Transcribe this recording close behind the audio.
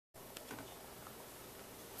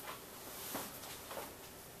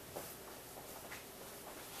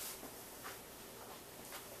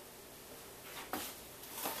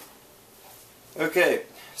Okay,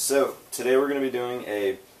 so today we're going to be doing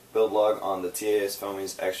a build log on the TAS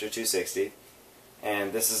Foamies Extra 260,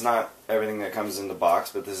 and this is not everything that comes in the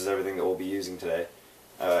box, but this is everything that we'll be using today.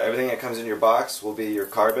 Everything that comes in your box will be your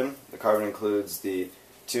carbon. The carbon includes the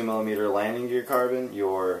 2mm landing gear carbon, you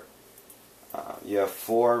have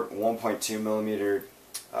 4 1.2mm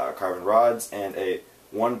carbon rods, and a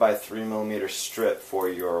 1x3mm strip for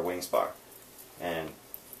your wing spar. And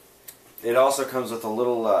it also comes with a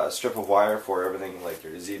little strip of wire for everything like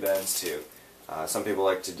your Z-bends too. Some people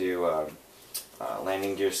like to do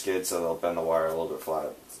landing gear skids, so they'll bend the wire a little bit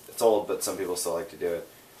flat. It's old, but some people still like to do it.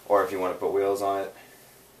 Or if you want to put wheels on it,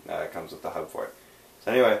 it comes with the hub for it.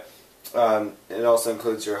 So anyway, it also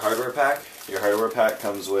includes your hardware pack. Your hardware pack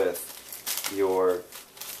comes with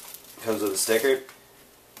a sticker,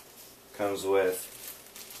 comes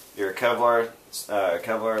with your Kevlar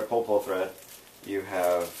pull thread. You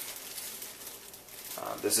have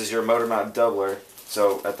this is your motor mount doubler,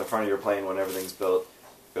 so at the front of your plane when everything's built,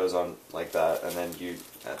 it goes on like that, and then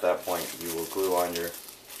at that point you will glue on your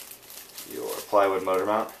plywood motor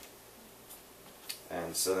mount.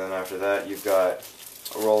 And so then after that you've got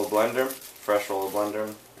a roll of blender, fresh roll of blender.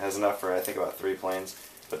 It has enough for I think about 3 planes,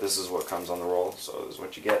 but this is what comes on the roll, so this is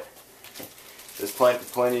what you get. There's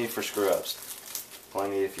plenty for screw ups,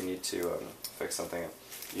 plenty if you need to fix something up.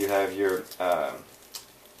 You have your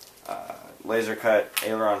laser cut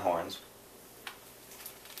aileron horns.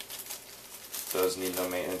 Those need no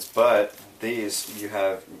maintenance, but these you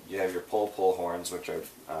have your pull horns, which are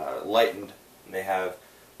lightened, and they have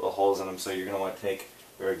little holes in them, so you're going to want to take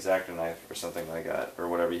your X-Acto knife or something like that, or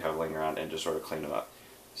whatever you have laying around, and just sort of clean them up.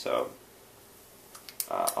 So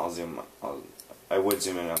I would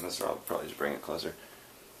zoom in on this, or I'll probably just bring it closer.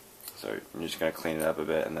 So you're just going to clean it up a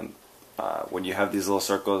bit, and then when you have these little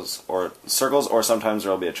circles, or sometimes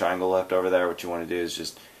there will be a triangle left over there, what you want to do is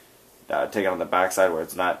just take it on the back side where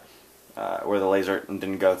it's not, where the laser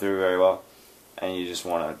didn't go through very well, and you just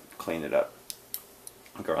want to clean it up.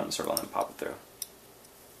 Go around the circle and then pop it through.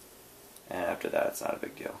 And after that, it's not a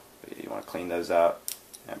big deal. But you want to clean those out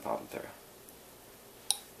and pop them through.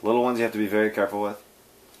 The little ones you have to be very careful with,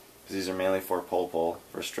 because these are mainly for pull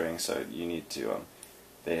for string, so you need to,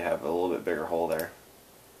 they have a little bit bigger hole there.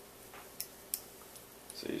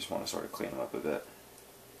 So you just want to sort of clean them up a bit,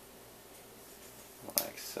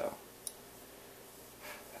 like so.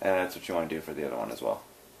 And that's what you want to do for the other one as well.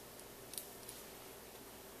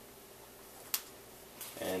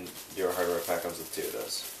 And your hardware pack comes with 2 of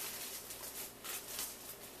those.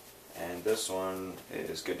 And this one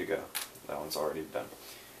is good to go. That one's already done.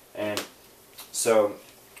 And so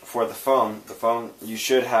for the foam you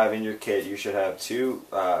should have in your kit, you should have 2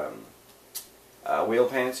 wheel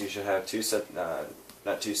pants. You should have 2 sets.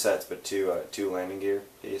 Not 2 sets, but 2 landing gear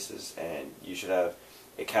pieces, and you should have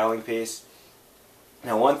a cowling piece.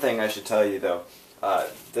 Now, one thing I should tell you though,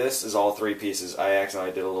 this is all 3 pieces. I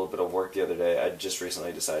accidentally did a little bit of work the other day. I just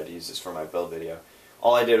recently decided to use this for my build video.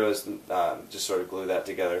 All I did was just sort of glue that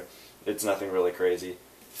together. It's nothing really crazy.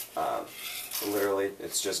 Literally,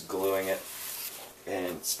 it's just gluing it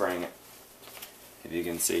and spraying it. If you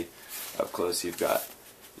can see up close, you've got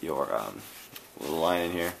your little line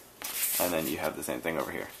in here. And then you have the same thing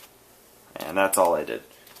over here. And that's all I did.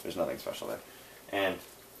 There's nothing special there. And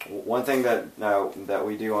one thing that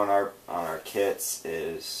we do on our kits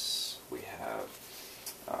is we have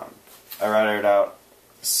I routed out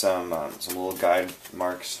some little guide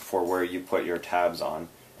marks for where you put your tabs on.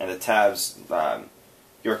 And the tabs,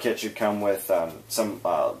 your kit should come with some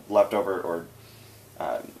leftover or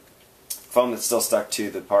foam that's still stuck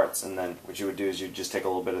to the parts. And then what you would do is you just take a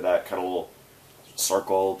little bit of that, cut a little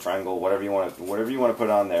circle, triangle, whatever you want to put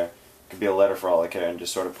on there. It could be a letter for all I care, and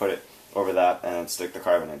just sort of put it over that and then stick the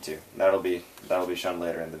carbon into. That'll be shown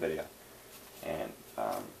later in the video. And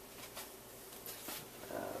let's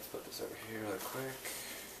put this over here real quick.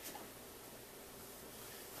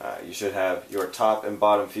 You should have your top and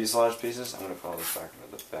bottom fuselage pieces. I'm going to pull this back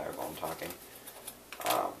into the bag while I'm talking.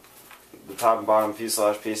 The top and bottom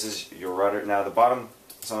fuselage pieces, your rudder. Now the bottom,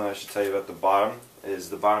 something I should tell you about the bottom is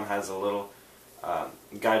the bottom has a little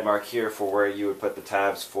guide mark here for where you would put the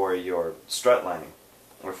tabs for your strut lining,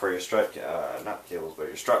 or for your strut, not cables, but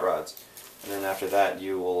your strut rods. And then after that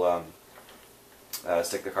you will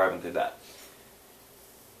stick the carbon through that.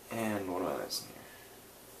 And what am I missing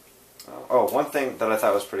here? Oh, one thing that I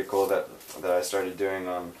thought was pretty cool that I started doing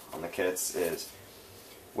on the kits is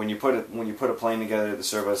when you put a plane together, the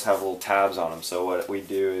servos have little tabs on them. So what we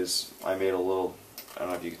do is I made a little, I don't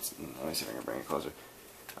know if you can, let me see if I can bring it closer.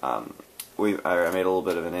 I made a little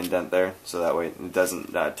bit of an indent there, so that way it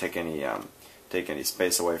doesn't take any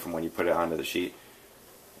space away from when you put it onto the sheet.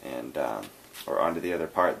 And or onto the other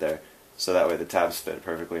part there, so that way the tabs fit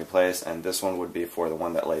perfectly in place. And this one would be for the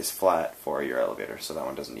one that lays flat for your elevator, so that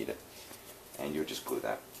one doesn't need it. And you would just glue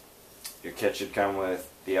that. Your kit should come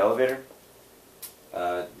with the elevator,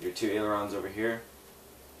 your 2 ailerons over here,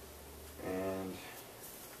 and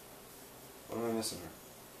what am I missing here?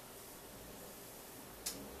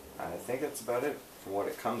 I think that's about it for what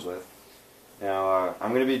it comes with. Now I'm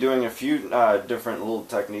going to be doing a few different little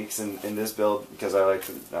techniques in this build, because I like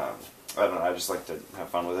to, I don't know, I just like to have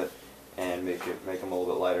fun with it and make them a little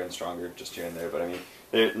bit lighter and stronger just here and there. But I mean,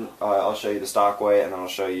 I'll show you the stock way, and then I'll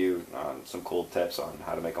show you some cool tips on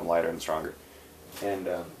how to make them lighter and stronger. And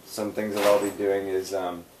some things that I'll be doing is,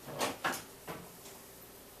 what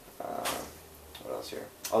else here?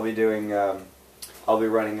 I'll be doing, I'll be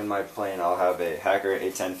running in my plane, I'll have a Hacker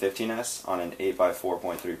A1015S on an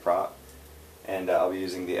 8x4.3 prop. And I'll be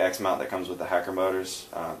using the X mount that comes with the Hacker motors.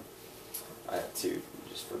 I have two,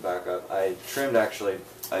 just for backup. I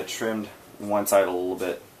trimmed one side a little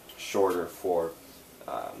bit shorter for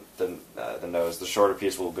the nose. The shorter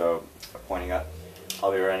piece will go pointing up.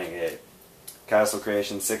 I'll be running a Castle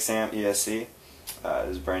Creation 6 amp ESC. This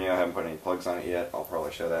is brand new, I haven't put any plugs on it yet. I'll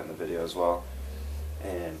probably show that in the video as well.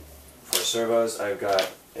 And for servos, I've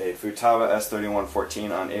got a Futaba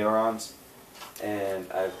S3114 on ailerons, and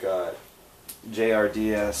I've got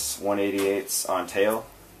JRDS 188s on tail.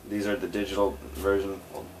 These are the digital version,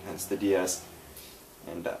 well, hence the DS,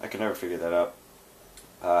 and I could never figure that out.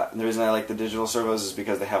 The reason I like the digital servos is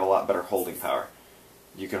because they have a lot better holding power.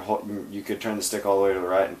 You could turn the stick all the way to the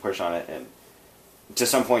right and push on it, and to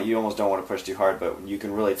some point you almost don't want to push too hard, but you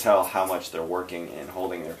can really tell how much they're working and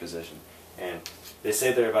holding their position. And they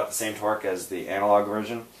say they're about the same torque as the analog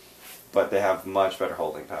version, but they have much better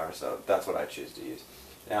holding power, so that's what I choose to use.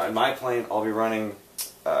 Now in my plane, I'll be running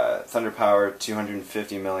Thunder Power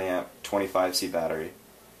 250 milliamp 25C battery.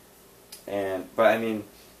 But I mean,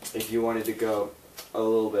 if you wanted to go a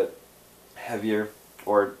little bit heavier,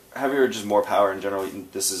 or just more power in general,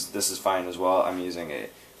 this is fine as well. I'm using a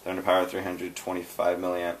Thunder Power 325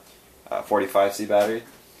 milliamp 45C battery,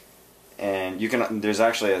 and there's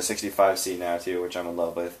actually a 65C now too, which I'm in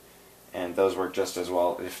love with, and those work just as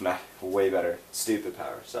well, if not way better. Stupid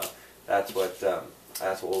power. So that's what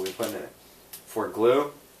we'll be putting in it. For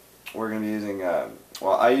glue, we're going to be using,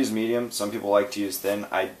 well, I use medium. Some people like to use thin.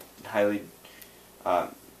 I highly,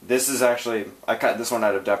 this is actually, I cut this one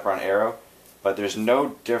out of Depron Aero, but there's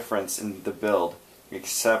no difference in the build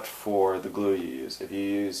except for the glue you use. If you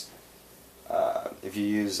use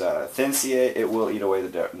thin CA, it will eat away the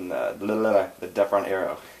Depron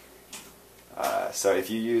Aero. So if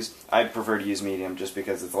you use, I prefer to use medium just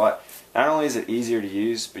because it's a lot. Not only is it easier to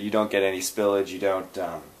use, but you don't get any spillage. You don't,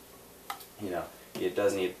 you know, it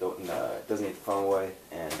doesn't eat the foam away,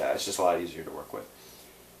 and it's just a lot easier to work with.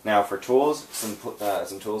 Now for tools,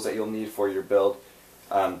 some tools that you'll need for your build.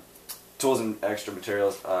 Tools and extra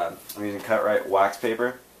materials. I'm using Cut-Rite wax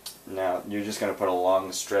paper. Now you're just going to put a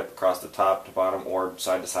long strip across the top to bottom, or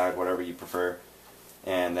side to side, whatever you prefer,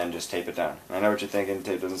 and then just tape it down. I know what you're thinking,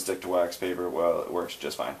 tape doesn't stick to wax paper. Well, it works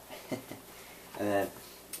just fine. And then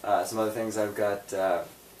some other things, I've got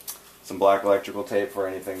some black electrical tape for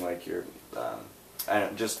anything like your,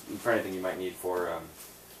 just for anything you might need for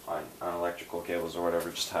on electrical cables or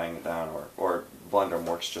whatever, just tying it down, or blender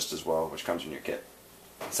works just as well, which comes in your kit.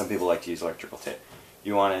 Some people like to use electrical tape.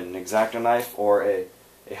 You want an X-Acto knife or a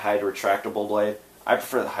Hydra retractable blade. I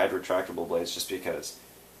prefer the Hydra retractable blades just because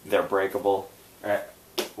they're breakable. Right?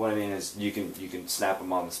 What I mean is you can snap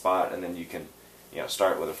them on the spot, and then you can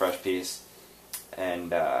start with a fresh piece,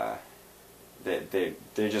 and they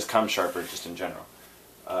just come sharper just in general.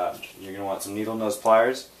 You're gonna want some needle nose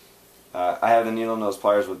pliers. I have the needle nose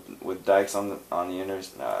pliers with dikes on the inner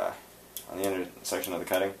section of the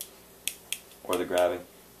cutting or the grabbing,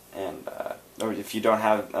 and or if you don't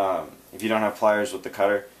have pliers with the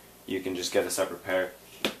cutter, you can just get a separate pair,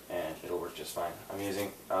 and it'll work just fine.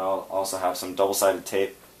 I'll also have some double-sided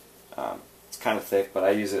tape. It's kind of thick, but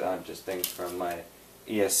I use it on just things from my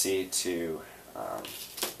ESC to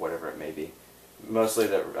whatever it may be. Mostly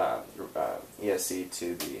the ESC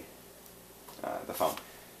to the foam,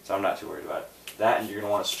 so I'm not too worried about it. That, and you're going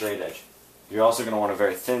to want a straight edge. You're also going to want a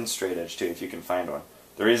very thin straight edge too, if you can find one.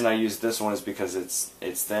 The reason I use this one is because it's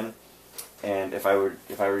thin, and if I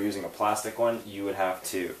were using a plastic one, you would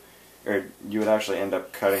actually end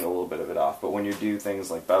up cutting a little bit of it off. But when you do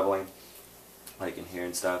things like beveling, like in here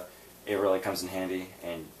and stuff, it really comes in handy,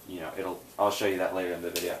 and I'll show you that later in the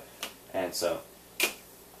video. And so,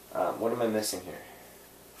 what am I missing here?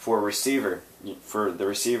 For the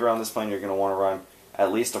receiver on this plane, you're going to want to run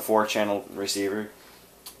at least a 4-channel receiver,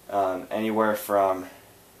 anywhere from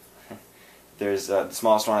there's the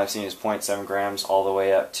smallest one I've seen is 0.7 grams all the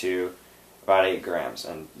way up to about 8 grams,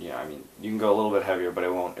 and I mean, you can go a little bit heavier, but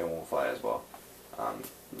it won't fly as well.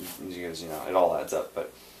 Because it all adds up.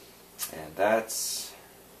 And that's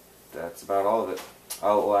about all of it.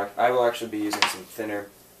 I will actually be using some thinner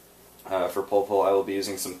for pull. I will be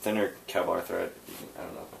using some thinner Kevlar thread. I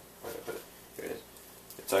don't know where to put it. Here it is.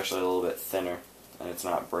 It's actually a little bit thinner, and it's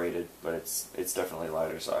not braided, but it's definitely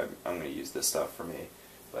lighter. So I'm going to use this stuff for me.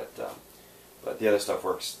 But the other stuff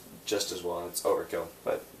works just as well, and it's overkill.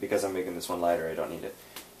 But because I'm making this one lighter, I don't need it.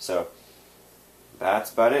 So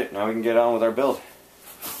that's about it. Now we can get on with our build.